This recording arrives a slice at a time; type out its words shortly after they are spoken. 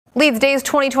Leeds Days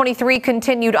 2023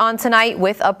 continued on tonight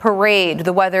with a parade.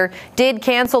 The weather did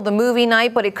cancel the movie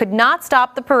night, but it could not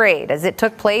stop the parade as it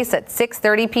took place at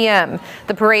 6:30 p.m.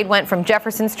 The parade went from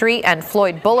Jefferson Street and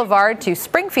Floyd Boulevard to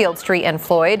Springfield Street and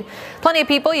Floyd. Plenty of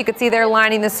people you could see there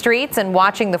lining the streets and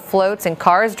watching the floats and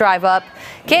cars drive up.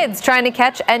 Kids trying to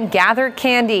catch and gather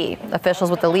candy.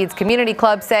 Officials with the Leeds Community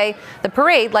Club say the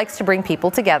parade likes to bring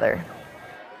people together.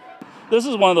 This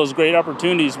is one of those great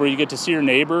opportunities where you get to see your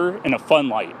neighbor in a fun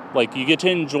light. Like, you get to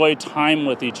enjoy time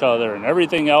with each other and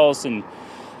everything else. And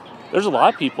there's a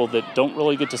lot of people that don't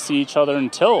really get to see each other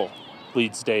until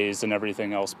Leeds Days and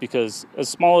everything else, because as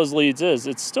small as Leeds is,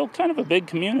 it's still kind of a big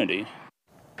community.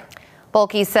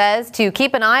 Bulkey says to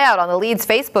keep an eye out on the Leeds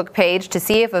Facebook page to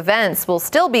see if events will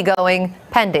still be going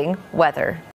pending weather.